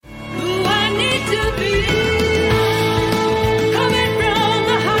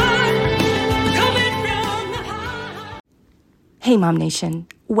Hey, Mom Nation.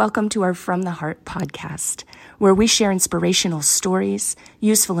 Welcome to our From the Heart podcast, where we share inspirational stories,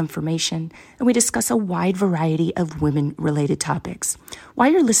 useful information, and we discuss a wide variety of women-related topics.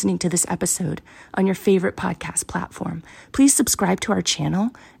 While you're listening to this episode on your favorite podcast platform, please subscribe to our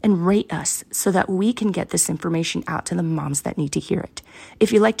channel and rate us so that we can get this information out to the moms that need to hear it.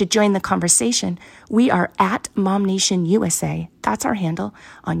 If you'd like to join the conversation, we are at Mom Nation USA. That's our handle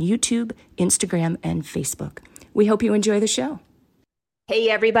on YouTube, Instagram, and Facebook. We hope you enjoy the show. Hey,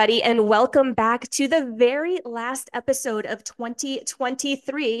 everybody, and welcome back to the very last episode of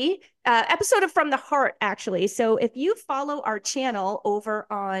 2023, episode of From the Heart, actually. So if you follow our channel over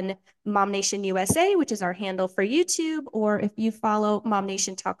on Mom Nation USA, which is our handle for YouTube, or if you follow Mom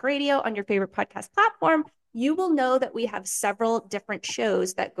Nation Talk Radio on your favorite podcast platform, you will know that we have several different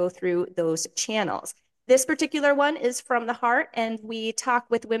shows that go through those channels. This particular one is From the Heart, and we talk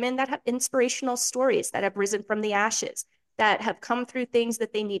with women that have inspirational stories that have risen from the ashes, that have come through things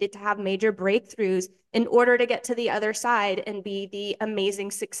that they needed to have major breakthroughs in order to get to the other side and be the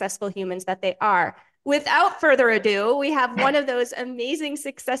amazing, successful humans that they are. Without further ado, we have one of those amazing,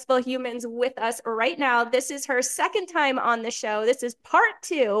 successful humans with us right now. This is her second time on the show. This is part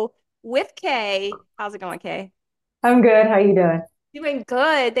 2 with Kay. How's it going, Kay? I'm good. How you doing? Doing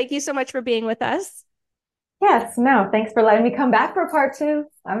good. Thank you so much for being with us. Yes, no, thanks for letting me come back for part 2.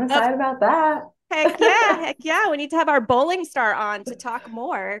 I'm Of excited about that. Heck yeah. We need to have our bowling star on to talk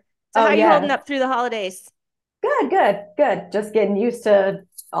more. So Oh, how are you holding yes. up through the holidays? Good. Just getting used to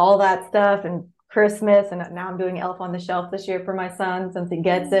all that stuff and Christmas. And now I'm doing Elf on the Shelf this year for my son since he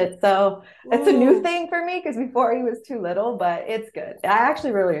gets it. So it's a new thing for me because before he was too little, but it's good. I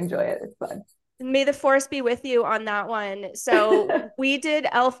actually really enjoy it. It's fun. May the force be with you on that one. So we did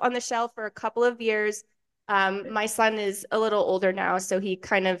Elf on the Shelf for a couple of years. My son is a little older now, so he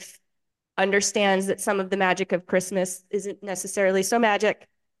kind of understands that some of the magic of Christmas isn't necessarily so magic.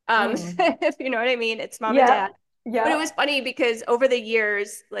 If you know what I mean. It's mom and dad. But it was funny because over the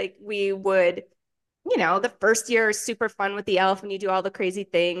years, like we would, the first year is super fun with the elf and you do all the crazy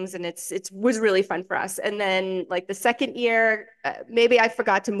things and it was really fun for us. And then like the second year, maybe I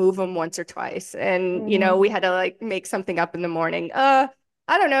forgot to move him once or twice. And, we had to like make something up in the morning. I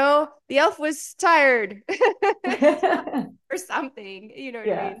don't know. The elf was tired or something, you know what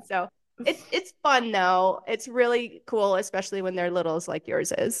I mean? So it's fun though. It's really cool, especially when they're littles like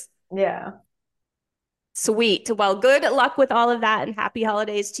yours is. Yeah. Sweet. Well, good luck with all of that and happy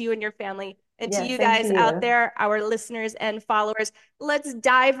holidays to you and your family. And to Yeah, you same guys to out you. there, our listeners and followers, let's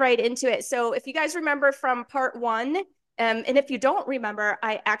dive right into it. So if you guys remember from part 1, and if you don't remember,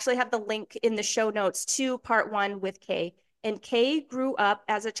 I actually have the link in the show notes to part 1 with Kay. And Kay grew up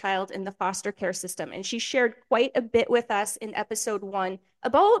as a child in the foster care system. And she shared quite a bit with us in episode 1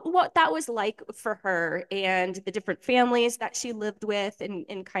 about what that was like for her and the different families that she lived with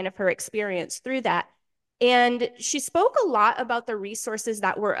and kind of her experience through that. And she spoke a lot about the resources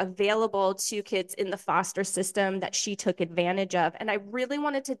that were available to kids in the foster system that she took advantage of. And I really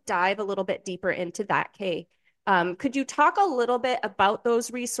wanted to dive a little bit deeper into that, Kay. Could you talk a little bit about those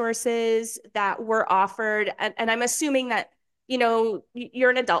resources that were offered? And I'm assuming that,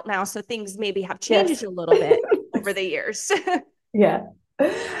 you're an adult now, so things maybe have changed Yes. a little bit over the years. Yeah.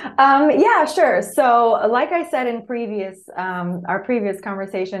 Yeah, sure. So, like I said in our previous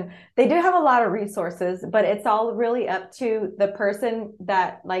conversation, they do have a lot of resources, but it's all really up to the person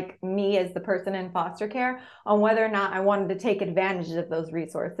that, like me as the person in foster care, on whether or not I wanted to take advantage of those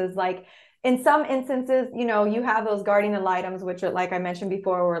resources. Like in some instances, you have those guardian ad litems, which are, like I mentioned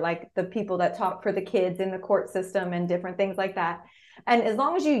before, were like the people that talk for the kids in the court system and different things like that. And as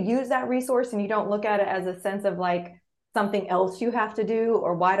long as you use that resource and you don't look at it as a sense of like, something else you have to do,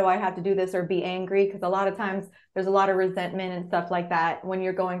 or why do I have to do this, or be angry, because a lot of times there's a lot of resentment and stuff like that when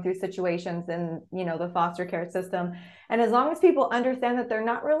you're going through situations in the foster care system. And as long as people understand that they're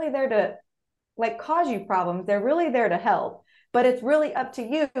not really there to like cause you problems, they're really there to help, but it's really up to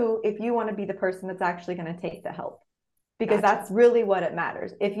you if you want to be the person that's actually going to take the help, because Gotcha. that's really what it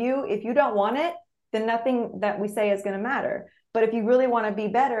matters. If you don't want it, then nothing that we say is going to matter. But if you really want to be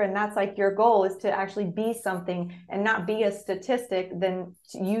better, and that's like your goal is to actually be something and not be a statistic, then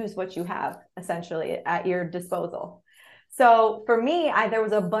use what you have essentially at your disposal. So for me, there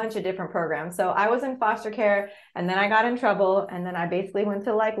was a bunch of different programs. So I was in foster care, and then I got in trouble, and then I basically went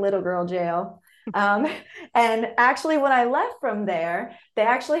to like little girl jail. Um, and actually, when I left from there, they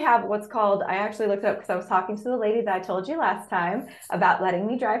actually have what's called, I actually looked it up because I was talking to the lady that I told you last time about letting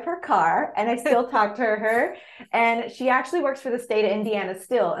me drive her car, and I still talk to her. And she actually works for the state of Indiana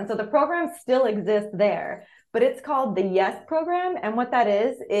still. And so the program still exists there, but it's called the YES program. And what that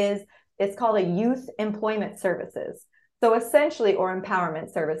is it's called a Youth Employment Services. So essentially, or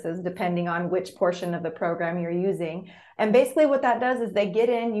empowerment services, depending on which portion of the program you're using. And basically what that does is they get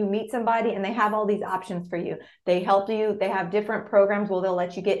in, you meet somebody, and they have all these options for you. They help you. They have different programs where they'll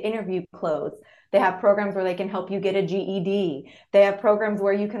let you get interview clothes. They have programs where they can help you get a GED. They have programs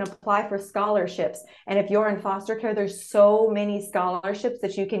where you can apply for scholarships. And if you're in foster care, there's so many scholarships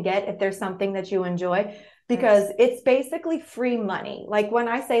that you can get if there's something that you enjoy, because it's basically free money. Like when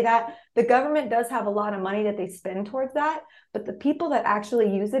I say that, the government does have a lot of money that they spend towards that, but the people that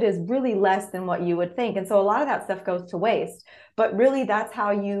actually use it is really less than what you would think. And so a lot of that stuff goes to waste. But really, that's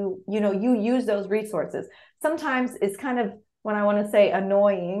how you use those resources. Sometimes it's kind of, when I want to say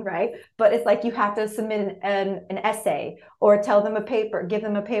annoying, right? But it's like you have to submit an essay or tell them a paper, give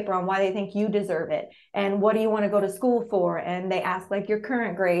them a paper on why they think you deserve it. And what do you want to go to school for? And they ask like your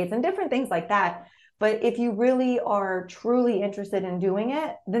current grades and different things like that. But if you really are truly interested in doing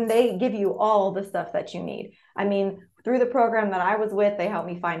it, then they give you all the stuff that you need. I mean, through the program that I was with, they helped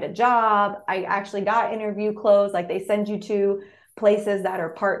me find a job. I actually got interview clothes. Like they send you to places that are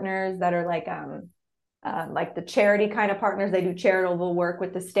partners that are like the charity kind of partners. They do charitable work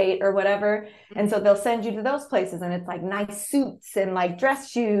with the state or whatever. And so they'll send you to those places, and it's like nice suits and like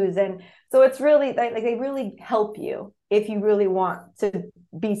dress shoes. And so it's really like they really help you if you really want to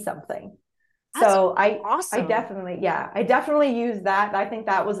be something. That's So awesome. I definitely use that. I think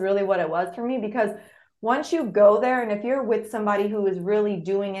that was really what it was for me, because once you go there, and if you're with somebody who is really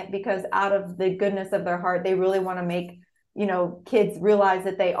doing it because out of the goodness of their heart, they really want to make, kids realize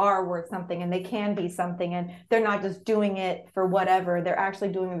that they are worth something and they can be something, and they're not just doing it for whatever, they're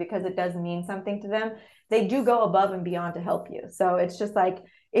actually doing it because it does mean something to them. They do go above and beyond to help you. So it's just like,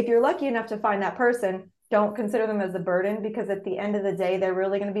 if you're lucky enough to find that person, don't consider them as a burden, because at the end of the day, they're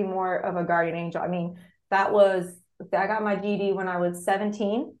really going to be more of a guardian angel. I mean, I got my GED when I was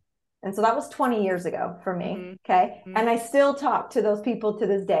 17. And so that was 20 years ago for me. Mm-hmm. Okay. Mm-hmm. And I still talk to those people to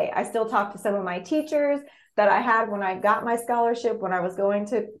this day. I still talk to some of my teachers that I had when I got my scholarship, when I was going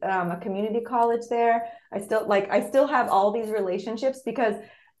to a community college there. I still have all these relationships, because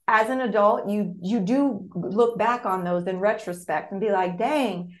as an adult, you do look back on those in retrospect and be like,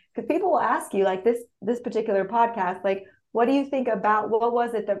 dang, because people will ask you, like this particular podcast, like, what do you think about, what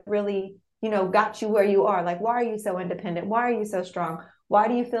was it that really, got you where you are? Like, why are you so independent? Why are you so strong? Why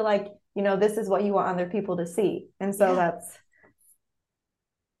do you feel like, this is what you want other people to see? And so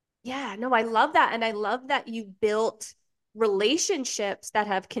Yeah, no, I love that. And I love that you built relationships that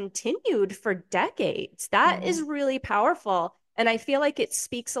have continued for decades. That is really powerful. And I feel like it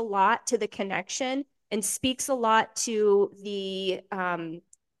speaks a lot to the connection and speaks a lot to the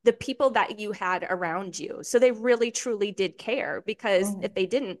people that you had around you. So they really truly did care, because if they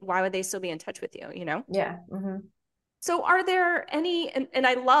didn't, why would they still be in touch with you, Yeah. So are there any, and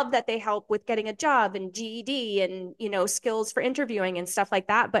I love that they help with getting a job and GED and, skills for interviewing and stuff like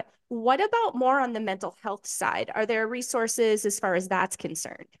that. But what about more on the mental health side? Are there resources as far as that's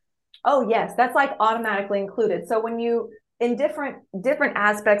concerned? Oh, yes. That's like automatically included. So when you, in different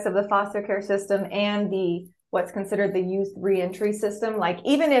aspects of the foster care system and what's considered the youth reentry system, like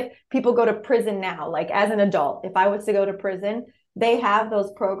even if people go to prison now, like as an adult, if I was to go to prison, they have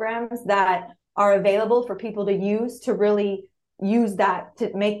those programs that are available for people to use, to really use that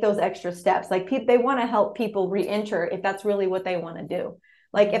to make those extra steps. Like they want to help people reenter if that's really what they want to do.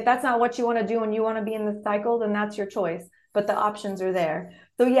 Like if that's not what you want to do and you want to be in the cycle, then that's your choice. But the options are there.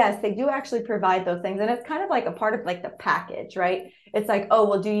 So yes, they do actually provide those things. And it's kind of like a part of like the package, right? It's like, oh,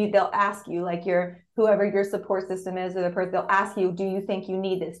 well, they'll ask you, like whoever your support system is, or the person, they'll ask you, do you think you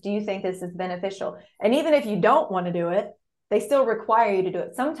need this? Do you think this is beneficial? And even if you don't want to do it, they still require you to do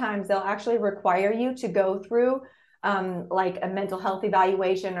it. Sometimes they'll actually require you to go through like a mental health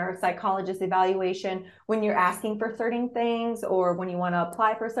evaluation or a psychologist evaluation when you're asking for certain things, or when you want to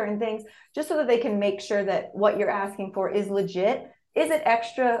apply for certain things, just so that they can make sure that what you're asking for is legit. Is it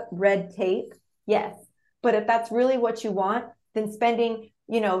extra red tape? Yes. But if that's really what you want, then spending,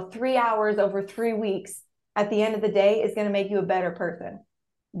 3 hours over 3 weeks at the end of the day is going to make you a better person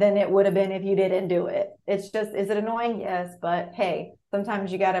than it would have been if you didn't do it. It's just, is it annoying? Yes. But hey,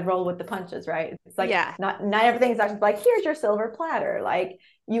 sometimes you got to roll with the punches, right? It's like, not everything's actually like, here's your silver platter. Like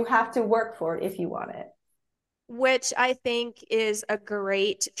you have to work for it if you want it. Which I think is a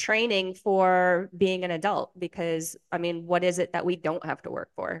great training for being an adult, because I mean, what is it that we don't have to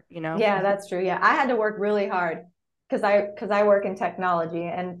work for, Yeah, that's true. Yeah. I had to work really hard because I work in technology,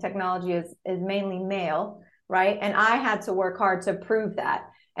 and technology is mainly male, right? And I had to work hard to prove that.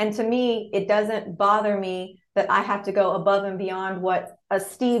 And to me, it doesn't bother me that I have to go above and beyond what a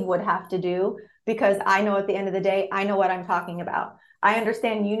Steve would have to do, because I know at the end of the day, I know what I'm talking about. I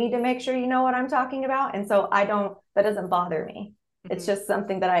understand you need to make sure you know what I'm talking about. And so that doesn't bother me. It's just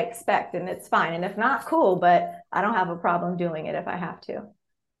something that I expect, and it's fine. And if not, cool, but I don't have a problem doing it if I have to.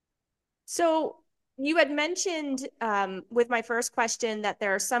 So you had mentioned with my first question that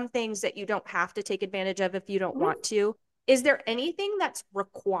there are some things that you don't have to take advantage of if you don't want to. Is there anything that's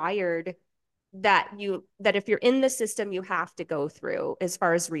required that if you're in the system, you have to go through as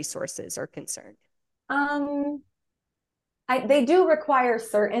far as resources are concerned? They do require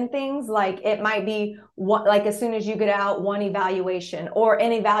certain things, like it might be like as soon as you get out, one evaluation, or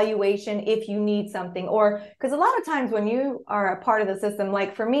an evaluation if you need something, or because a lot of times when you are a part of the system,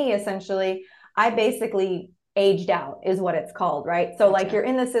 like for me, essentially, I basically aged out is what it's called, right? So like you're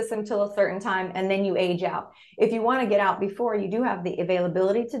in the system till a certain time and then you age out. If you want to get out before, you do have the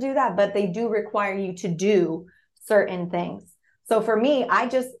availability to do that, but they do require you to do certain things. So for me, I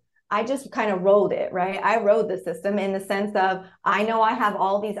just kind of rode it, right? I rode the system in the sense of, I know I have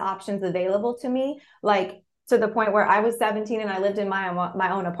all these options available to me, like to the point where I was 17 and I lived in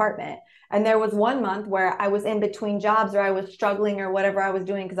my own apartment. And there was one month where I was in between jobs, or I was struggling or whatever I was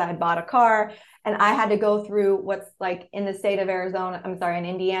doing because I had bought a car, and I had to go through what's like in the state of Arizona, in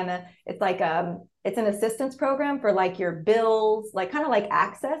Indiana, it's like it's an assistance program for like your bills, like kind of like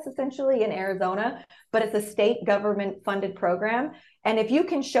Access essentially in Arizona, but it's a state government funded program. And if you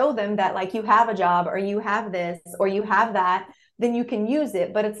can show them that like you have a job, or you have this, or you have that, then you can use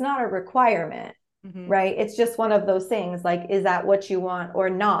it, but it's not a requirement, right? It's just one of those things, like, is that what you want or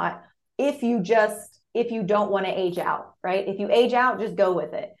not? If you don't want to age out, right? If you age out, just go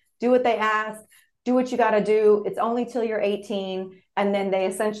with it. Do what they ask, do what you got to do. It's only till you're 18. And then they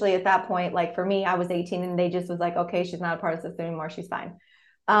essentially at that point, like for me, I was 18 and they just was like, okay, she's not a part of the system anymore. She's fine.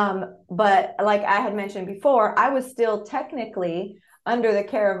 But like I had mentioned before, I was still technically under the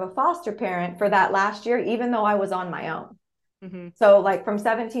care of a foster parent for that last year, even though I was on my own. So like from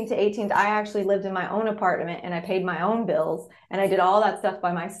 17 to 18, I actually lived in my own apartment and I paid my own bills and I did all that stuff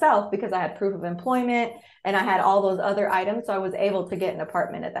by myself because I had proof of employment and I had all those other items. So I was able to get an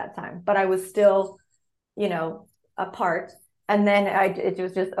apartment at that time, but I was still, apart. And then it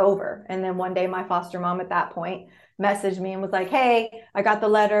was just over. And then one day my foster mom at that point messaged me and was like, hey, I got the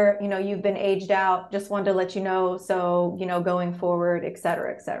letter, you've been aged out. Just wanted to let you know. So, going forward, et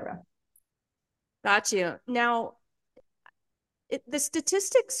cetera, et cetera. Got you. Now, the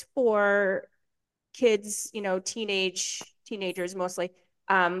statistics for kids, teenagers mostly,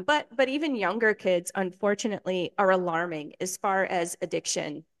 but even younger kids, unfortunately, are alarming as far as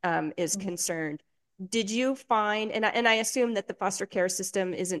addiction is concerned. Did you find, and I assume that the foster care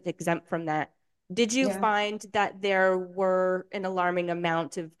system isn't exempt from that. Did you find that there were an alarming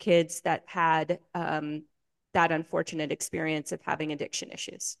amount of kids that had that unfortunate experience of having addiction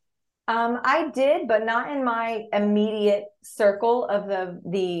issues? I did, but not in my immediate circle of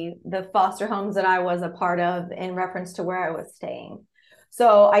the foster homes that I was a part of in reference to where I was staying.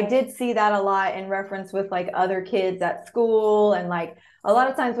 So I did see that a lot in reference with like other kids at school. And like a lot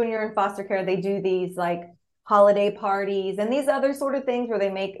of times when you're in foster care, they do these like holiday parties and these other sort of things where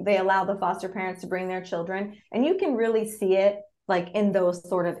they allow the foster parents to bring their children. And you can really see it like in those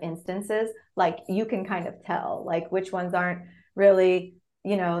sort of instances, like you can kind of tell like which ones aren't really,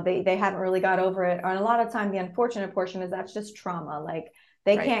 they haven't really got over it. And a lot of time, the unfortunate portion is that's just trauma. Like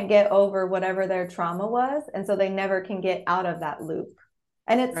they can't get over whatever their trauma was. And so they never can get out of that loop.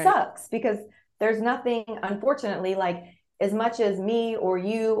 And it sucks because there's nothing, unfortunately, like as much as me or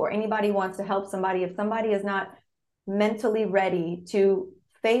you or anybody wants to help somebody, if somebody is not mentally ready to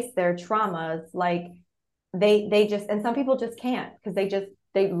face their traumas, like they just, and some people just can't because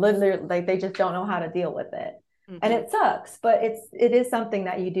they literally, like they just don't know how to deal with it. And it sucks, but it is something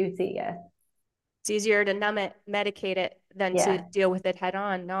that you do see. Yeah. It's easier to numb it, medicate it than to deal with it head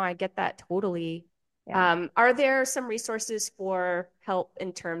on. No, I get that totally. Yeah. Are there some resources for help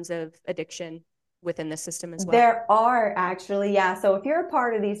in terms of addiction within the system as well? There are actually, yeah. So if you're a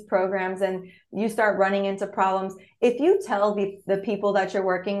part of these programs and you start running into problems, if you tell the people that you're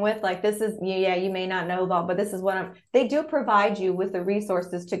working with, like this is, you may not know about, but this is what they do provide you with the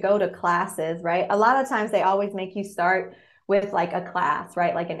resources to go to classes, right? A lot of times they always make you start with like a class,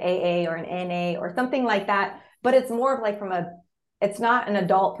 right? Like an AA or an NA or something like that. But it's more of like it's not an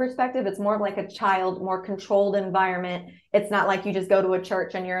adult perspective. It's more of like a child, more controlled environment. It's not like you just go to a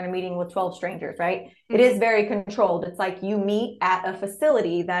church and you're in a meeting with 12 strangers, right? It is very controlled. It's like you meet at a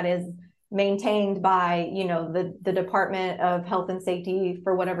facility that is maintained by, the Department of Health and Safety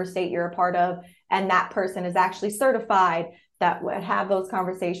for whatever state you're a part of. And that person is actually certified that would have those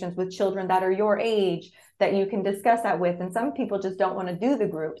conversations with children that are your age that you can discuss that with. And some people just don't want to do the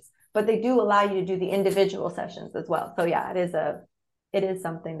groups, but they do allow you to do the individual sessions as well. So yeah, it is it is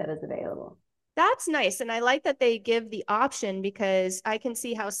something that is available. That's nice. And I like that they give the option because I can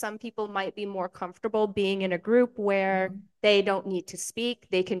see how some people might be more comfortable being in a group where they don't need to speak.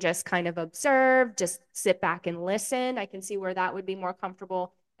 They can just kind of observe, just sit back and listen. I can see where that would be more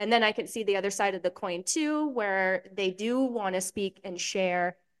comfortable. And then I can see the other side of the coin too, where they do want to speak and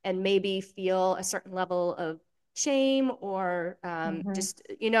share and maybe feel a certain level of shame or just,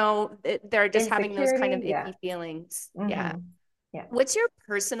 they're just having those kind of Insecurity, yeah. icky feelings. Yeah. Mm-hmm. Yeah. What's your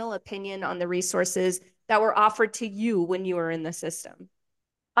personal opinion on the resources that were offered to you when you were in the system?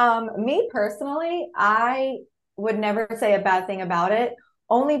 Me personally, I would never say a bad thing about it,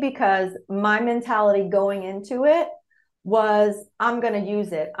 only because my mentality going into it was I'm going to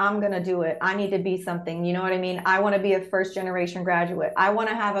use it. I'm going to do it. I need to be something. You know what I mean? I want to be a first generation graduate. I want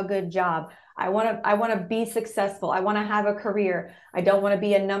to have a good job. I want to be successful. I want to have a career. I don't want to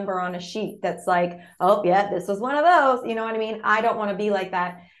be a number on a sheet that's like, oh yeah, this was one of those. You know what I mean? I don't want to be like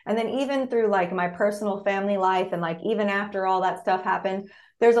that. And then even through like my personal family life and like even after all that stuff happened,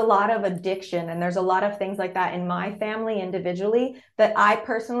 there's a lot of addiction and there's a lot of things like that in my family individually that I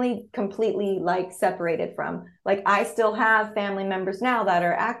personally completely like separated from. Like I still have family members now that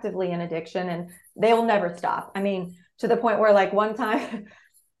are actively in addiction and they'll never stop. I mean, to the point where like one time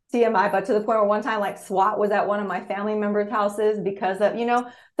TMI, but to the point where one time like SWAT was at one of my family members' houses because of,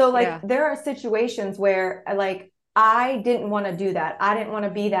 so like Yeah. there are situations where like I didn't want to do that. I didn't want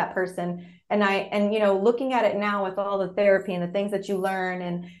to be that person. And looking at it now with all the therapy and the things that you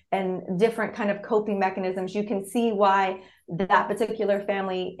learn and different kind of coping mechanisms, you can see why that particular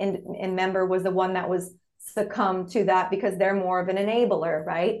family and member was the one that was succumb to that because they're more of an enabler,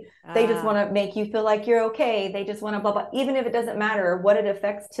 right? They just want to make you feel like you're okay. They just want to blah, blah, even if it doesn't matter what it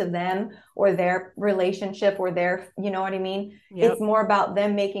affects to them or their relationship or their, you know what I mean? Yep. It's more about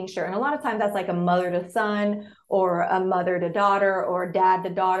them making sure. And a lot of times that's like a mother to son or a mother to daughter or dad to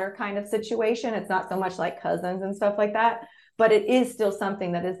daughter kind of situation. It's not so much like cousins and stuff like that, but it is still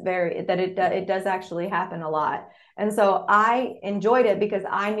something that is it does actually happen a lot. And so I enjoyed it because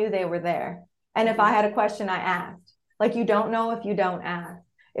I knew they were there. And if I had a question, I asked. Like, you don't know if you don't ask.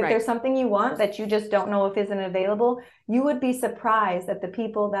 If there's something you want that you just don't know if isn't available, you would be surprised at the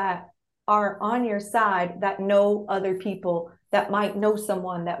people that are on your side that know other people, that might know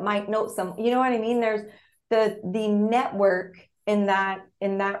someone, that might know some, you know what I mean? There's the network in that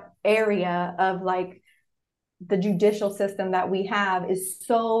area of like the judicial system that we have is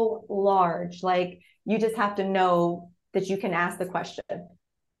so large. Like you just have to know that you can ask the question.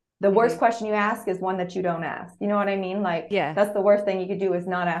 The worst question you ask is one that you don't ask. You know what I mean? Like, that's the worst thing you could do is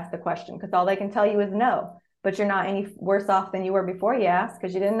not ask the question because all they can tell you is no, but you're not any worse off than you were before you asked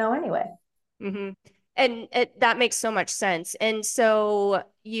because you didn't know anyway. And that makes so much sense. And so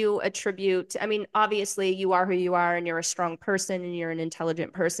you attribute, I mean, obviously you are who you are and you're a strong person and you're an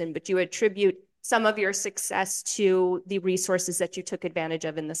intelligent person, but you attribute some of your success to the resources that you took advantage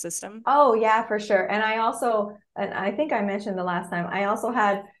of in the system. Oh, yeah, for sure. And I think I mentioned the last time, I also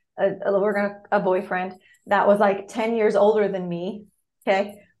had a boyfriend that was like 10 years older than me.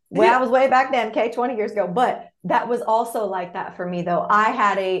 Okay. Well, I was way back then, okay, 20 years ago. But that was also like that for me, though. I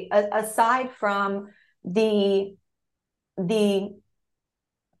had aside from the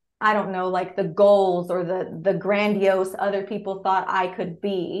I don't know, like the goals or the grandiose other people thought I could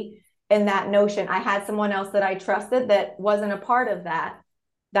be in that notion, I had someone else that I trusted that wasn't a part of that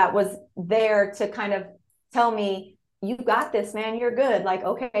was there to kind of tell me, you got this, man, you're good. Like,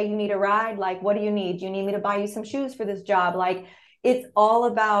 okay, you need a ride. Like, what do you need? Do you need me to buy you some shoes for this job? Like, it's all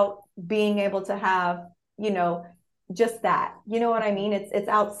about being able to have, just that, you know what I mean? It's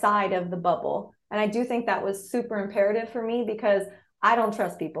outside of the bubble. And I do think that was super imperative for me because I don't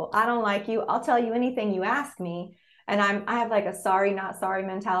trust people. I don't like you. I'll tell you anything you ask me. And I have like a sorry, not sorry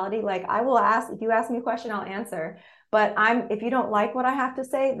mentality. Like I will ask, if you ask me a question, I'll answer. But if you don't like what I have to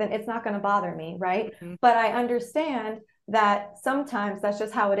say, then it's not going to bother me, right? But I understand that sometimes that's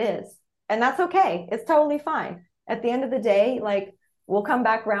just how it is. And that's okay. It's totally fine. At the end of the day, like we'll come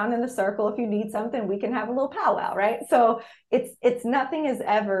back around in the circle. If you need something, we can have a little powwow, right? So it's nothing is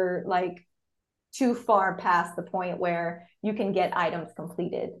ever like too far past the point where you can get items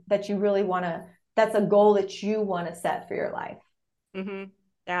completed that you really want to, that's a goal that you want to set for your life.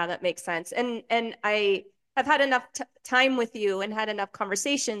 Yeah, that makes sense. And I have had enough time with you and had enough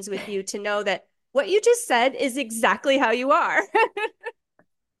conversations with you to know that what you just said is exactly how you are.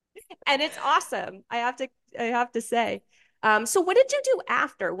 And it's awesome. I have to say. So what did you do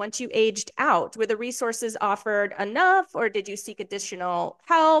after once you aged out? Were the resources offered enough or did you seek additional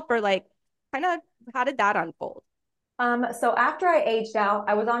help or like kind of how did that unfold? So after I aged out,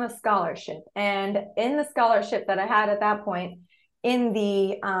 I was on a scholarship, and in the scholarship that I had at that point, in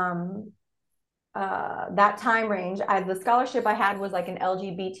the that time range, the scholarship I had was like an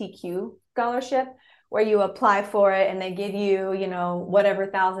LGBTQ scholarship where you apply for it and they give you, you know, whatever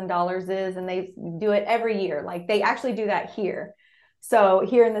 $1,000 is, and they do it every year. Like they actually do that here. So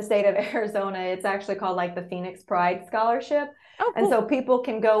here in the state of Arizona, it's actually called like the Phoenix Pride Scholarship. Oh, And cool. so people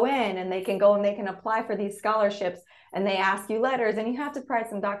can go in and they can go and they can apply for these scholarships, and they ask you letters and you have to provide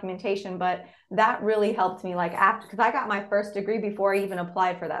some documentation. But that really helped me, like after, because I got my first degree before I even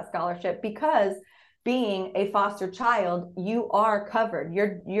applied for that scholarship, because being a foster child, you are covered.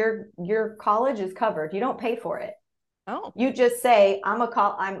 Your college is covered. You don't pay for it. Oh, You just say, I'm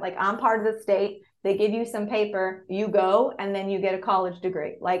part of the state. They give you some paper, you go, and then you get a college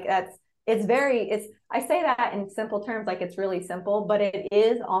degree. Like I say that in simple terms, like it's really simple, but it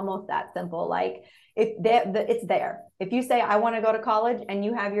is almost that simple. Like it's there. If you say, I want to go to college, and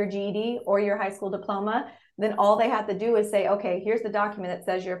you have your GED or your high school diploma, then all they have to do is say, okay, here's the document that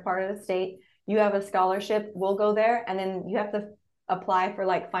says you're part of the state. You have a scholarship, we'll go there. And then you have to apply for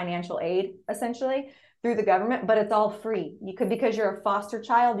like financial aid, essentially, through the government, but it's all free. Because you're a foster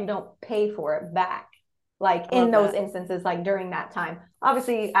child, you don't pay for it back. Like in those instances, like during that time.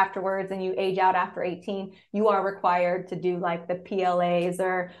 Obviously afterwards, and you age out after 18, you are required to do like the PLAs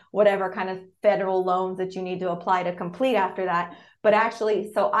or whatever kind of federal loans that you need to apply to complete after that. But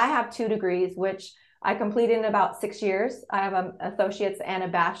actually, so I have 2 degrees, which I completed in about 6 years. I have an associate's and a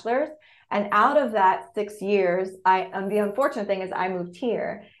bachelor's. And out of that 6 years, the unfortunate thing is I moved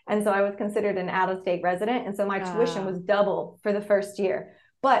here. And so I was considered an out-of-state resident. And so my tuition was double for the first year.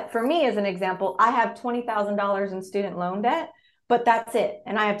 But for me, as an example, I have $20,000 in student loan debt, but that's it.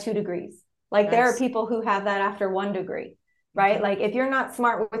 And I have 2 degrees. Like there are people who have that after 1 degree, right? Mm-hmm. Like if you're not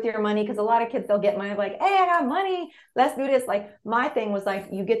smart with your money, because a lot of kids, they'll get money like, hey, I got money, let's do this. Like my thing was like,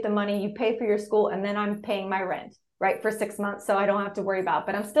 you get the money, you pay for your school, and then I'm paying my rent, right, for 6 months. So I don't have to worry about,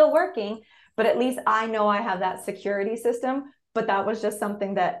 but I'm still working, but at least I know I have that security system. But that was just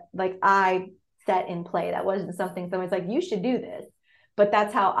something that like I set in play. That wasn't something someone's like, you should do this. But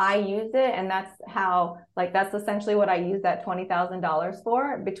that's how I used it. And that's how, like, that's essentially what I used that $20,000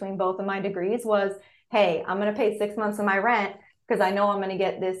 for between both of my degrees was, hey, I'm going to pay 6 months of my rent because I know I'm going to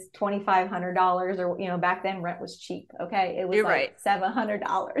get this $2,500, or, you know, back then rent was cheap. Okay. It was You're like right.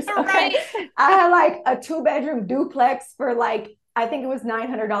 $700. Okay. Right. I had like a 2-bedroom duplex for like, I think it was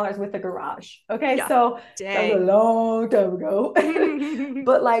 $900 with a garage. Okay. Yeah. So that was a long time ago.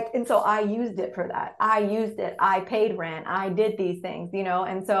 But like, and so I used it for that. I used it. I paid rent. I did these things, you know?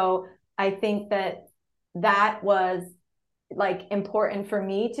 And so I think that was like important for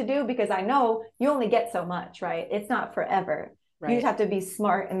me to do, because I know you only get so much, right? It's not forever. Right. You just have to be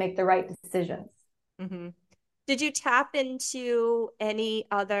smart and make the right decisions. Mm-hmm. Did you tap into any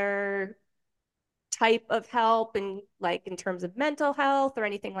other type of help, and like in terms of mental health or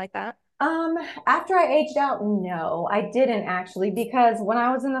anything like that? After I aged out, no, I didn't actually, because when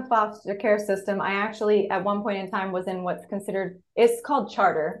I was in the foster care system, I actually at one point in time was in what's considered, it's called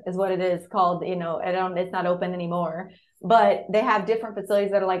charter is what it is called, you know, it's not open anymore, but they have different facilities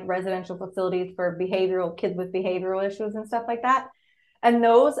that are like residential facilities for kids with behavioral issues and stuff like that. And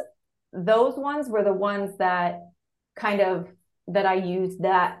those ones were the ones that I used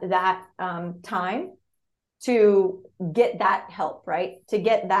that time to get that help, right? To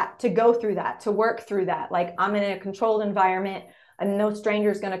get that, to go through that, to work through that. Like I'm in a controlled environment and no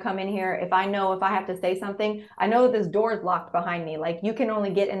stranger's going to come in here. If I have to say something, I know that this door is locked behind me. Like you can only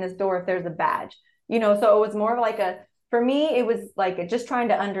get in this door if there's a badge, you know? So it was more of like for me, it was like just trying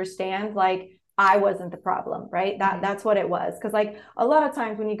to understand, like I wasn't the problem, right? That's what it was. Cause like a lot of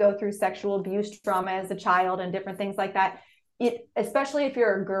times when you go through sexual abuse trauma as a child and different things like that, especially if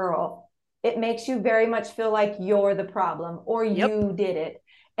you're a girl, it makes you very much feel like you're the problem or you did it.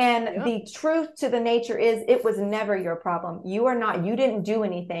 And the truth to the nature is it was never your problem. You didn't do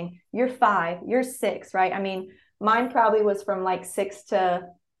anything. You're 5, you're 6, right? I mean, mine probably was from like 6 to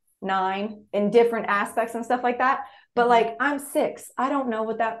 9 in different aspects and stuff like that. But like, I'm 6. I don't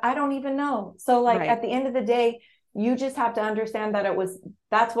know I don't even know. So like at the end of the day, you just have to understand that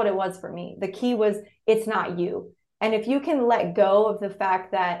that's what it was for me. The key was, it's not you. And if you can let go of the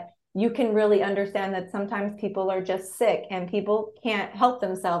fact that you can really understand that sometimes people are just sick and people can't help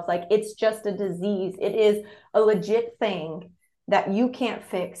themselves. Like it's just a disease. It is a legit thing that you can't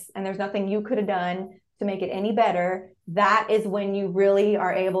fix. And there's nothing you could have done to make it any better. That is when you really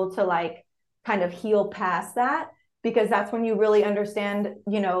are able to like kind of heal past that, because that's when you really understand,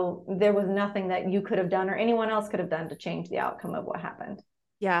 you know, there was nothing that you could have done or anyone else could have done to change the outcome of what happened.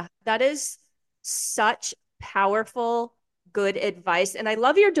 Yeah, that is such powerful, good advice. And I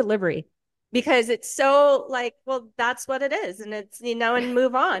love your delivery. because it's so like, well, that's what it is. And it's, and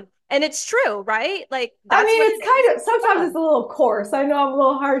move on. And it's true, right? Like I that's mean, what it's it is. kind of sometimes it's a little coarse. I know I'm a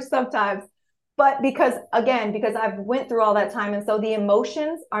little harsh sometimes, but because again, because I've went through all that time, and so the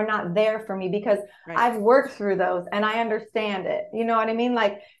emotions are not there for me because Right. I've worked through those and I understand it. You know what I mean?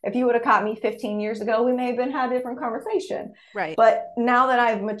 Like if you would have caught me 15 years ago, we may have been had a different conversation. Right. But now that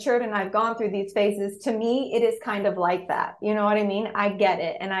I've matured and I've gone through these phases, to me, it is kind of like that. You know what I mean? I get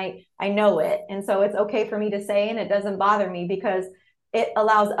it and I know it, and so it's okay for me to say, and it doesn't bother me because it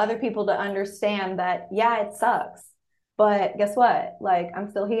allows other people to understand that, yeah, it sucks. But guess what? Like, I'm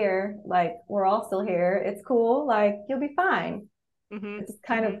still here. Like, we're all still here. It's cool. Like, you'll be fine. Mm-hmm. It's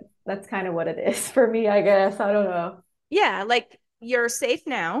kind Mm-hmm. of, that's kind of what it is for me, I guess. I don't know. Yeah. Like you're safe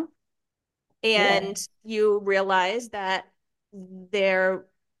now. Yeah. And you realize that there,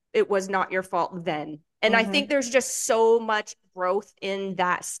 it was not your fault then. And I think Mm-hmm. there's just so much growth in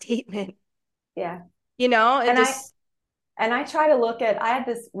that statement. Yeah. It And I, just, and I try to look at, I had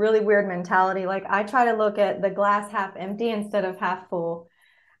this really weird mentality. Like, I try to look at the glass half empty instead of half full.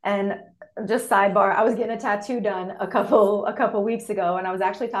 And just sidebar, I was getting a tattoo done a couple weeks ago, and I was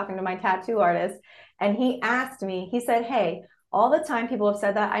actually talking to my tattoo artist, and he asked me, he said, "Hey, all the time people have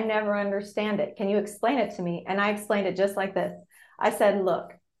said that, I never understand it. Can you explain it to me?" And I explained it just like this. I said,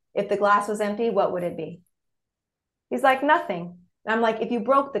 "Look, if the glass was empty, what would it be?" He's like, "Nothing." And I'm like, "If you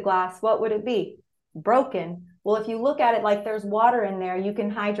broke the glass, what would it be?" "Broken." "Well, if you look at it like there's water in there, you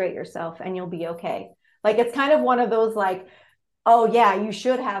can hydrate yourself and you'll be okay." Like, it's kind of one of those like, oh yeah, you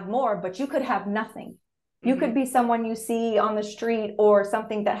should have more, but you could have nothing. You mm-hmm. could be someone you see on the street or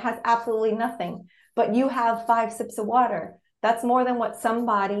something that has absolutely nothing, but you have 5 sips of water. That's more than what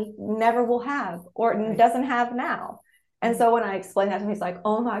somebody never will have or Right. doesn't have now. And Mm-hmm. so when I explained that to him, he's like,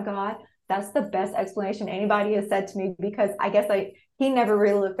 "Oh my God, that's the best explanation anybody has said to me," because I guess he never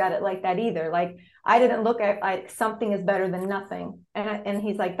really looked at it like that either. Like, I didn't look at like something is better than nothing. And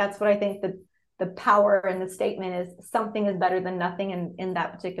he's like, "That's what I think the power in the statement is, something is better than nothing," in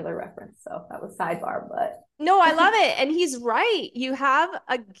that particular reference. So that was sidebar, but No, I love it. And he's right. You have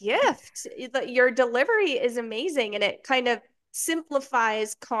a gift. Your delivery is amazing and it kind of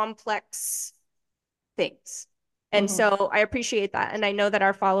simplifies complex things. And mm-hmm. so I appreciate that. And I know that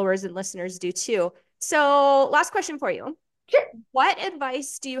our followers and listeners do too. So, last question for you. Sure. What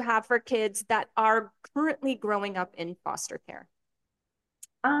advice do you have for kids that are currently growing up in foster care?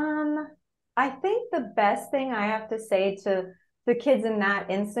 um I think the best thing I have to say to the kids in that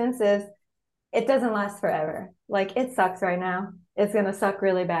instance is, it doesn't last forever. Like, it sucks right now. It's going to suck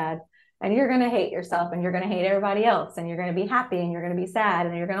really bad. And you're going to hate yourself and you're going to hate everybody else. And you're going to be happy and you're going to be sad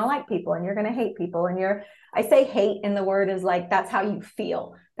and you're going to like people and you're going to hate people. And I say hate in the word is like, that's how you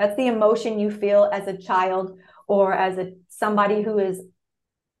feel. That's the emotion you feel as a child or as somebody who is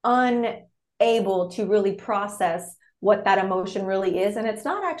unable to really process what that emotion really is. And it's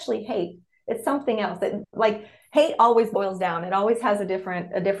not actually hate. It's something else. That, like, hate always boils down. It always has a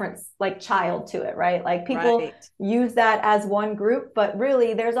different like child to it, right? Like, people Right. use that as one group, but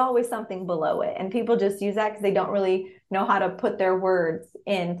really there's always something below it. And people just use that because they don't really know how to put their words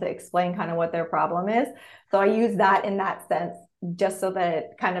in to explain kind of what their problem is. So I use that in that sense, just so that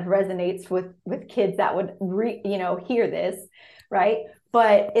it kind of resonates with kids that would hear this, right?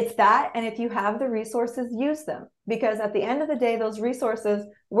 But it's that, and if you have the resources, use them, because at the end of the day, those resources,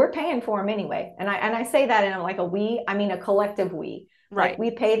 we're paying for them anyway. And I say that in like I mean a collective we. Right. Like,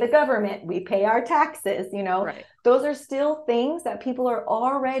 we pay the government, we pay our taxes, Right. those are still things that people are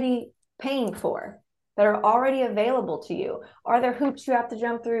already paying for, that are already available to you. Are there hoops you have to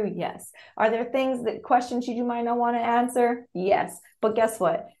jump through? Yes. Are there questions you might not want to answer? Yes. But guess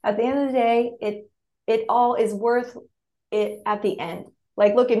what? At the end of the day, it all is worth it at the end.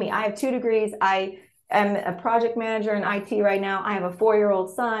 Like, look at me. I have 2 degrees. I am a project manager in IT right now. I have a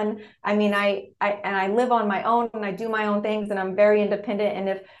 4-year-old son. I mean, I live on my own and I do my own things and I'm very independent. And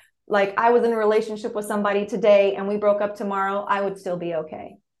if like I was in a relationship with somebody today and we broke up tomorrow, I would still be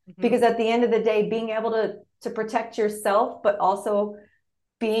okay. Mm-hmm. Because at the end of the day, being able to protect yourself, but also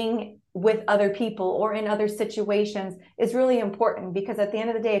being with other people or in other situations is really important, because at the end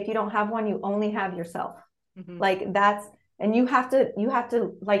of the day, if you don't have one, you only have yourself. Mm-hmm. Like, that's, and you have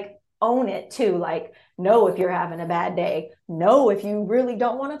to like own it too. Like, know if you're having a bad day, know if you really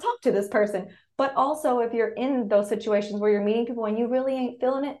don't want to talk to this person, but also if you're in those situations where you're meeting people and you really ain't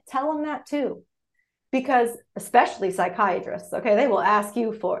feeling it, tell them that too. Because especially psychiatrists, okay, they will ask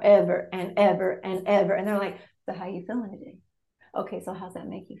you forever and ever and ever, and they're like, "So how you feeling today? Okay, so how's that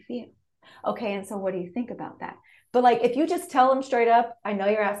make you feel? Okay, and so what do you think about that?" But like, if you just tell them straight up, "I know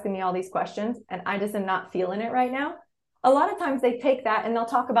you're asking me all these questions and I just am not feeling it right now," a lot of times they take that and they'll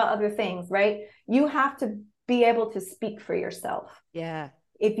talk about other things, right? You have to be able to speak for yourself. Yeah.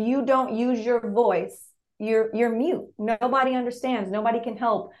 If you don't use your voice, you're mute. Nobody understands. Nobody can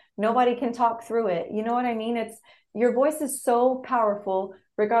help. Nobody can talk through it. You know what I mean? It's your voice is so powerful,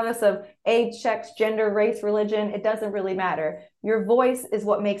 regardless of age, sex, gender, race, religion. It doesn't really matter. Your voice is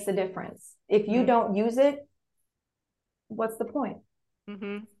what makes the difference. If you don't use it, what's the point?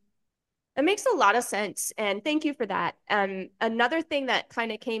 Mm-hmm. It makes a lot of sense. And thank you for that. Another thing that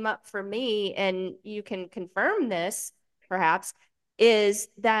kind of came up for me, and you can confirm this perhaps, is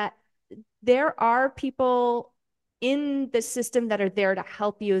that there are people in the system that are there to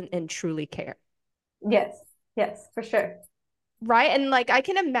help you and truly care. Yes, yes, for sure. Right. And like I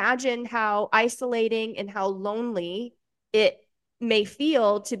can imagine how isolating and how lonely it may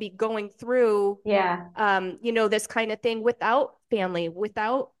feel to be going through this kind of thing without family,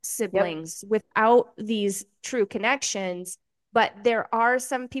 without siblings, without these true connections. But there are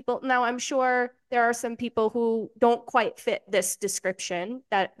some people now, I'm sure there are some people who don't quite fit this description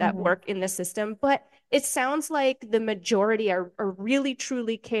that work in the system, but it sounds like the majority are really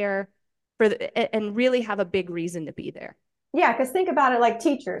truly care and really have a big reason to be there. Yeah, because think about it, like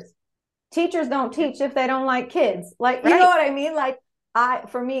teachers. Teachers don't teach if they don't like kids. Like, you know what I mean? Like,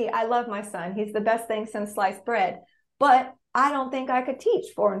 for me, I love my son. He's the best thing since sliced bread. But I don't think I could teach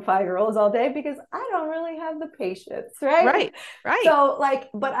 4 and 5-year-olds all day because I don't really have the patience, right? Right. So, like,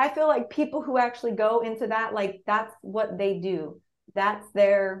 but I feel like people who actually go into that, like, that's what they do. That's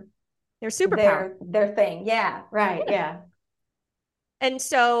their superpower. Their thing. Yeah, right. Yeah. And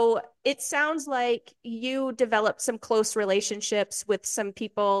so it sounds like you developed some close relationships with some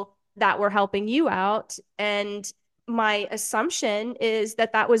people that were helping you out. And my assumption is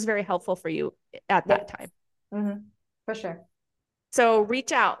that that was very helpful for you at that time. Mm-hmm. For sure. So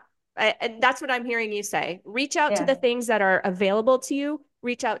reach out. And that's what I'm hearing you say. Reach out to the things that are available to you.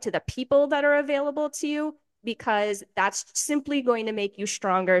 Reach out to the people that are available to you, because that's simply going to make you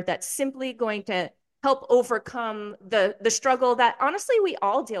stronger. That's simply going to help overcome the struggle that honestly we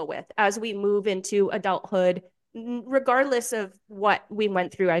all deal with as we move into adulthood, regardless of what we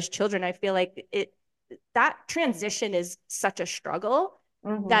went through as children. I feel like that transition is such a struggle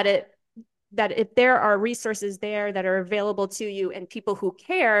that if there are resources there that are available to you and people who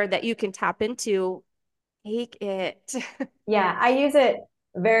care that you can tap into, take it. Yeah, I use it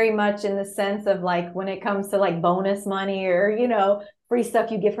very much in the sense of like when it comes to like bonus money or, free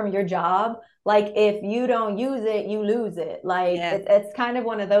stuff you get from your job. Like if you don't use it, you lose it. Like it's kind of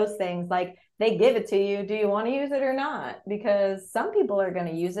one of those things. Like they give it to you. Do you want to use it or not? Because some people are going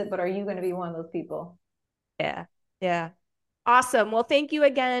to use it, but are you going to be one of those people? Yeah. Yeah. Awesome. Well, thank you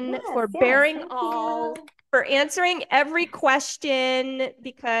again for bearing all, for answering every question,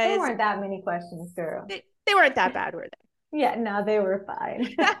 because there weren't that many questions, girl. They weren't that bad, were they? Yeah, no, they were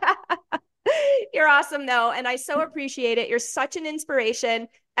fine. You're awesome though, and I so appreciate it. You're such an inspiration.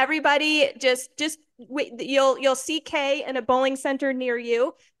 Everybody just wait, you'll see Kay in a bowling center near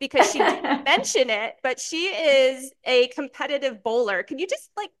you, because she didn't mention it, but she is a competitive bowler. Can you just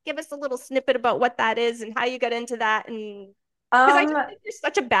like give us a little snippet about what that is and how you got into that? And because I just think you're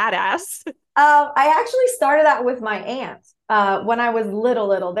such a badass. I actually started out with my aunt when I was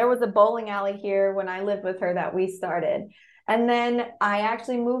little. There was a bowling alley here when I lived with her that we started. And then I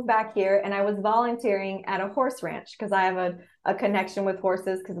actually moved back here and I was volunteering at a horse ranch because I have a connection with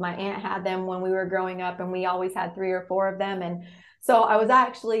horses because my aunt had them when we were growing up and we always had 3 or 4 of them. And so I was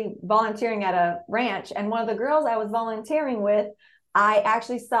actually volunteering at a ranch, and one of the girls I was volunteering with, I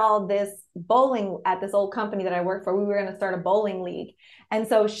actually saw this bowling at this old company that I worked for. We were going to start a bowling league. And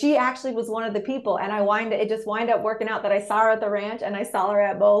so she actually was one of the people. And it just wind up working out that I saw her at the ranch and I saw her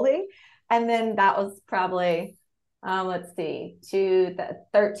at bowling. And then that was probably, 13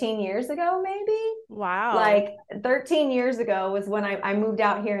 years ago, maybe. Wow. Like 13 years ago was when I moved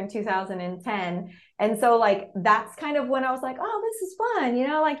out here in 2010. And so like, that's kind of when I was like, oh, this is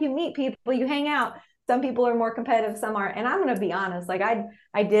fun. Like you meet people, you hang out. Some people are more competitive, some aren't. And I'm going to be honest, like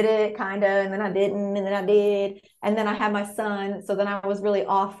I did it kind of, and then I didn't, and then I did. And then I had my son. So then I was really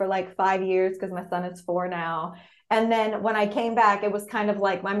off for like 5 years because my son is 4 now. And then when I came back, it was kind of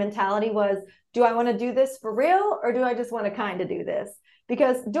like my mentality was, do I want to do this for real? Or do I just want to kind of do this?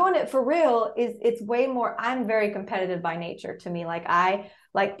 Because doing it for real it's way more, I'm very competitive by nature to me.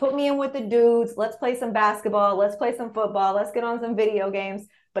 Like put me in with the dudes. Let's play some basketball. Let's play some football. Let's get on some video games.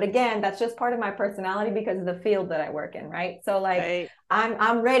 But again, that's just part of my personality because of the field that I work in, right? So like,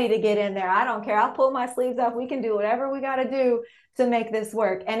 I'm ready to get in there. I don't care. I'll pull my sleeves up. We can do whatever we got to do to make this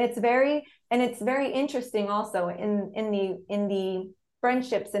work. And it's very interesting also in the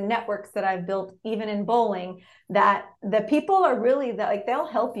friendships and networks that I've built even in bowling, that the people are really that, like, they'll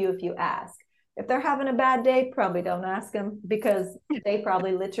help you if you ask. If they're having a bad day, probably don't ask them, because they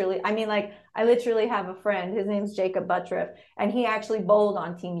probably literally, I mean, like, I literally have a friend, his name's Jacob Buttriff, and he actually bowled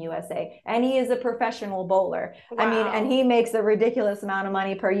on Team USA, and he is a professional bowler. Wow. I mean, and he makes a ridiculous amount of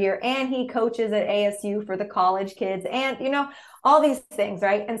money per year, and he coaches at ASU for the college kids, and, you know, all these things,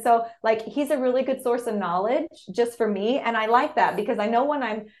 right? And so, like, he's a really good source of knowledge just for me, and I like that, because I know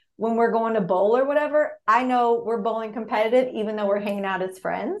when we're going to bowl or whatever, I know we're bowling competitive, even though we're hanging out as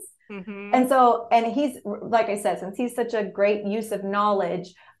friends. Mm-hmm. And so, and he's, like I said, since he's such a great use of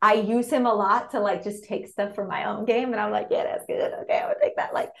knowledge, I use him a lot to, like, just take stuff for my own game. And I'm like, yeah, that's good. Okay, I would take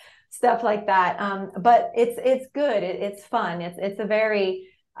that, like, stuff like that. But it's good. It's fun. It's a very,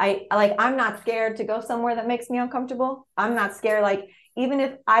 I'm not scared to go somewhere that makes me uncomfortable. I'm not scared. Like, even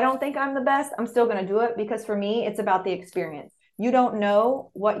if I don't think I'm the best, I'm still going to do it, because for me, it's about the experience. You don't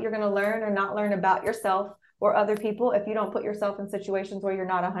know what you're going to learn or not learn about yourself or other people if you don't put yourself in situations where you're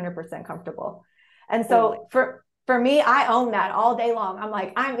not 100% comfortable. And so for me, I own that all day long. I'm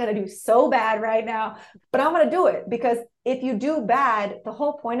like, I'm going to do so bad right now, but I'm going to do it, because if you do bad, the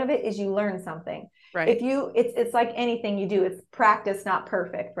whole point of it is you learn something. Right. It's like anything you do, it's practice, not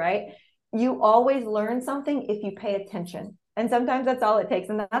perfect, right? You always learn something if you pay attention. And sometimes that's all it takes.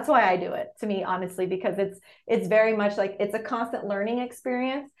 And that's why I do it, to me, honestly, because it's very much like, it's a constant learning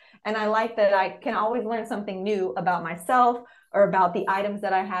experience. And I like that I can always learn something new about myself or about the items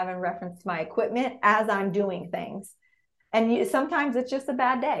that I have in reference to my equipment as I'm doing things. And sometimes it's just a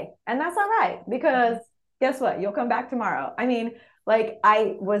bad day, and that's all right, because guess what? You'll come back tomorrow. I mean, like,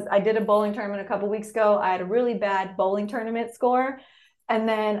 I did a bowling tournament a couple of weeks ago. I had a really bad bowling tournament score. And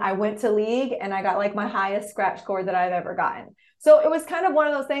then I went to league and I got, like, my highest scratch score that I've ever gotten. So it was kind of one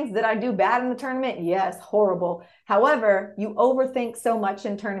of those things. That I do bad in the tournament? Yes, horrible. However, you overthink so much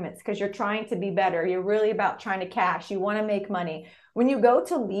in tournaments because you're trying to be better. You're really about trying to cash. You want to make money. When you go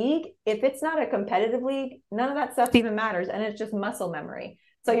to league, if it's not a competitive league, none of that stuff even matters. And it's just muscle memory.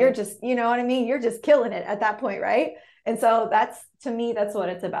 So you're just, you know what I mean? You're just killing it at that point, right? And so to me, that's what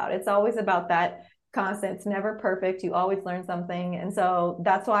it's about. It's always about that constant. It's never perfect. You always learn something. And so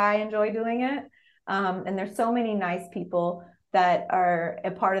that's why I enjoy doing it. And there's so many nice people that are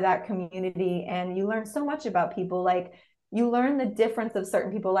a part of that community, and you learn so much about people. Like, you learn the difference of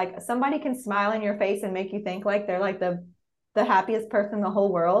certain people. Like, somebody can smile in your face and make you think like they're like the happiest person in the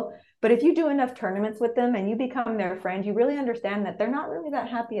whole world. But if you do enough tournaments with them and you become their friend, you really understand that they're not really that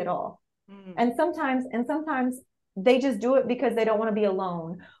happy at all. And sometimes they just do it because they don't want to be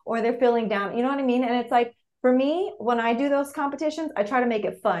alone, or they're feeling down. You know what I mean? And it's like, for me, when I do those competitions, I try to make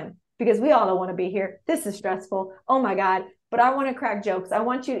it fun, because we all don't want to be here. This is stressful. Oh my God. But I want to crack jokes. I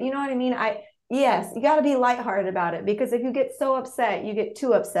want you know what I mean? Yes, you got to be lighthearted about it, because if you get so upset, you get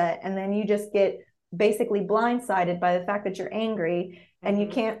too upset, and then you just get basically blindsided by the fact that you're angry, and you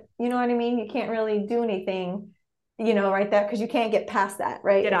can't, you know what I mean? You can't really do anything, right there, because you can't get past that,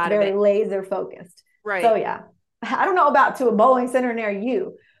 right? It's very laser focused. Right. So yeah. I don't know about to a bowling center near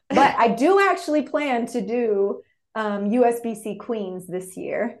you, but I do actually plan to do USBC Queens this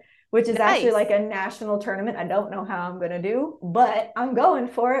year, which is actually like a national tournament. I don't know how I'm going to do, but I'm going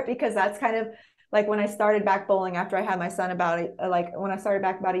for it, because that's kind of like when I started back bowling after I had my son when I started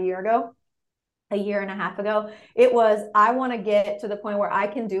back about a year and a half ago, it was, I want to get to the point where I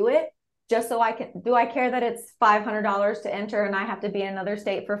can do it. Just so do I care that it's $500 to enter and I have to be in another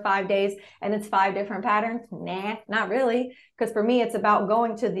state for 5 days and it's 5 different patterns? Nah, not really. Because for me, it's about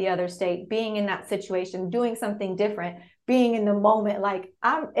going to the other state, being in that situation, doing something different, being in the moment. Like,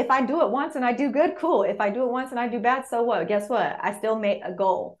 if I do it once and I do good, cool. If I do it once and I do bad, so what? Guess what? I still made a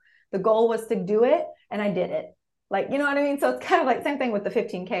goal. The goal was to do it, and I did it. Like, you know what I mean? So it's kind of like same thing with the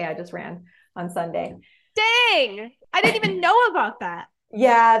 15K I just ran on Sunday. Dang, I didn't even know about that.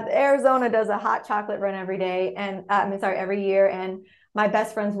 Yeah, Arizona does a hot chocolate run every year. And my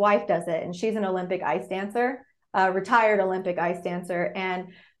best friend's wife does it. And she's an Olympic ice dancer, retired Olympic ice dancer.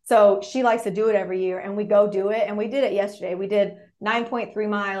 And so she likes to do it every year, and we go do it. And we did it yesterday. We did 9.3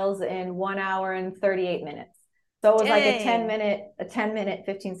 miles in 1 hour and 38 minutes. So it was like a 10 minute,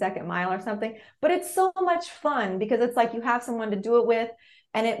 15-second mile or something. But it's so much fun, because it's like you have someone to do it with.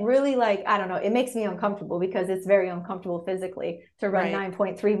 And it really, like, I don't know, it makes me uncomfortable, because it's very uncomfortable physically to run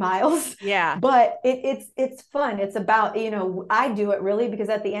 9.3 miles. Yeah. But it's fun. It's about, I do it really because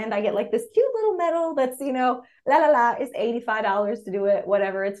at the end I get like this cute little medal that's, it's $85 to do it,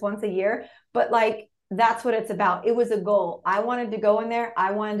 whatever. It's once a year. But like, that's what it's about. It was a goal. I wanted to go in there.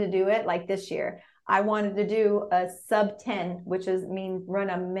 I wanted to do it like this year. I wanted to do a sub 10, which means run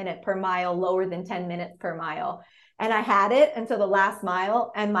a minute per mile, lower than 10 minutes per mile. And I had it until the last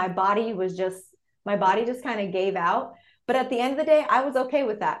mile, and my body just kind of gave out. But at the end of the day, I was okay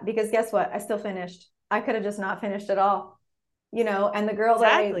with that because guess what? I still finished. I could have just not finished at all, and the girl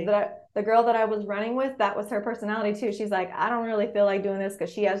Exactly. the girl that I was running with, that was her personality too. She's like, I don't really feel like doing this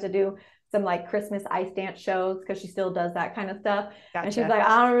because she has to do some like Christmas ice dance shows because she still does that kind of stuff. And she's Gotcha. like,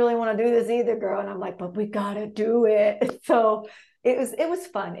 I don't really want to do this either, girl. And I'm like, but we gotta do it. So it was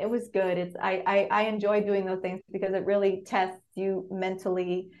fun. It was good. I enjoy doing those things because it really tests you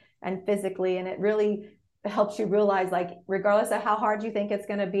mentally and physically, and it really helps you realize, like, regardless of how hard you think it's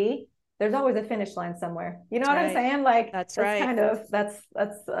going to be, there's always a finish line somewhere. You know That's what I'm right. saying? Like, That's that's right. kind of that's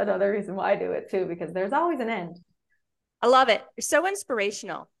another reason why I do it too, because there's always an end. I love it. You're so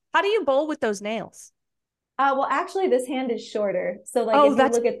inspirational. How do you bowl with those nails? Well, actually, this hand is shorter. So, like, Oh, if you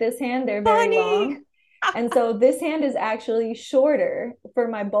that's look at this hand, they're very funny. long. And so this hand is actually shorter for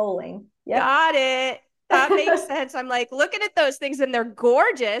my bowling. Yep. Got it. That makes sense. I'm like looking at those things and they're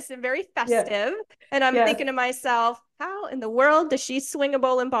gorgeous and very Yeah. festive. And I'm Yes. thinking to myself, how in the world does she swing a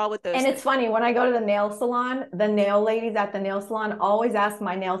bowling ball with those And things? it's funny when I go to the nail salon, the nail ladies at the nail salon always ask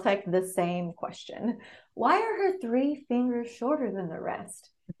my nail tech the same question. Why are her three fingers shorter than the rest?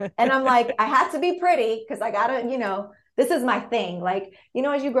 And I'm like, I had to be pretty because I gotta, this is my thing. Like,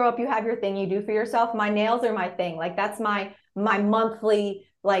 as you grow up, you have your thing you do for yourself. My nails are my thing. Like, that's my monthly,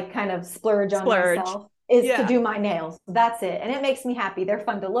 like, kind of splurge on Splurge. myself, is to Yeah. do my nails. That's it. And it makes me happy. They're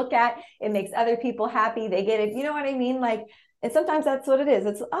fun to look at. It makes other people happy. They get it. You know what I mean? Like, and sometimes that's what it is.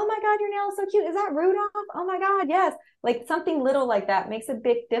 It's, oh my God, your nail is so cute. Is that Rudolph? Oh my God, yes. Like, something little like that makes a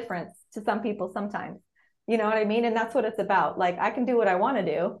big difference to some people sometimes. You know what I mean? And that's what it's about. Like, I can do what I want to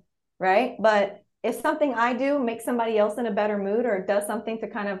do, right? But if something I do makes somebody else in a better mood or does something to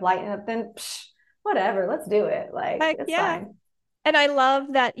kind of lighten up, then whatever, let's do it. Like, Heck it's yeah. fine. And I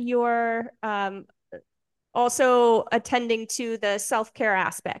love that you're also attending to the self-care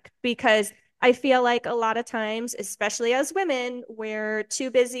aspect because I feel like a lot of times, especially as women, we're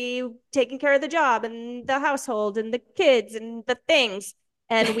too busy taking care of the job and the household and the kids and the things.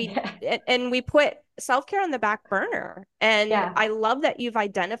 And we Yeah. and we put self-care on the back burner. And Yeah. I love that you've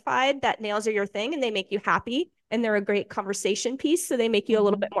identified that nails are your thing and they make you happy and they're a great conversation piece. So they make you a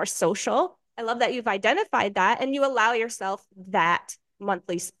little bit Mm-hmm. more social. I love that you've identified that and you allow yourself that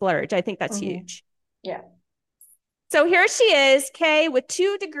monthly splurge. I think that's Mm-hmm. huge. Yeah. So here she is, Kay, with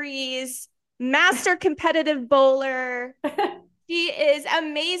 2 degrees, master competitive bowler. She is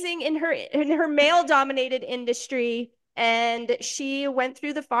amazing in her male dominated industry. And she went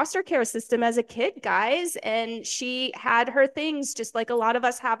through the foster care system as a kid, guys. And she had her things just like a lot of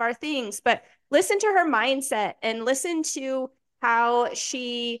us have our things. But listen to her mindset and listen to how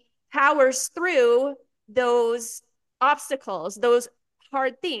she powers through those obstacles, those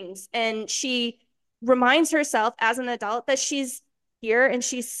hard things. And she reminds herself as an adult that she's here and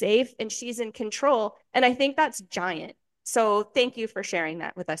she's safe and she's in control. And I think that's giant. So thank you for sharing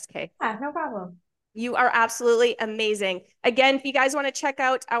that with us, Kay. Yeah, no problem. You are absolutely amazing. Again, if you guys want to check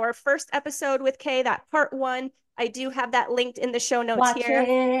out our first episode with Kay, that part 1, I do have that linked in the show notes Watch here.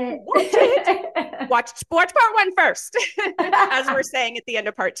 it. Watch it. Watch part 1 first, as we're saying at the end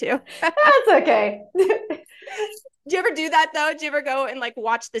of part 2. That's okay. Do you ever do that though? Do you ever go and like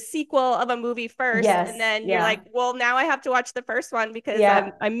watch the sequel of a movie first and Yes. then you're Yeah. like, well, now I have to watch the first one because Yeah.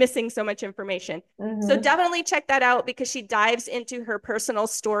 I'm missing so much information. So Mm-hmm. definitely check that out because she dives into her personal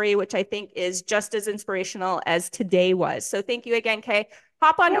story, which I think is just as inspirational as today was. So thank you again, Kay.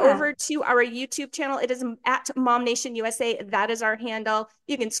 Hop on Yeah. over to our YouTube channel. It is at Mom Nation USA. That is our handle.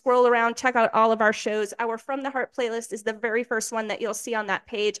 You can scroll around, check out all of our shows. Our From the Heart playlist is the very first one that you'll see on that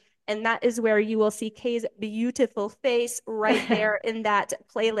page. And that is where you will see Kay's beautiful face right there in that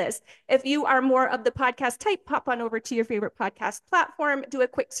playlist. If you are more of the podcast type, pop on over to your favorite podcast platform, do a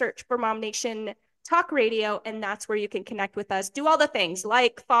quick search for Mom Nation Talk Radio, and that's where you can connect with us. Do all the things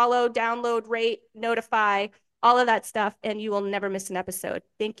like follow, download, rate, notify, all of that stuff, and you will never miss an episode.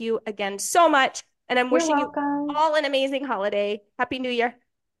 Thank you again so much. And I'm You're wishing you welcome. all an amazing holiday. Happy New Year.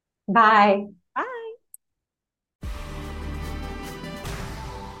 Bye.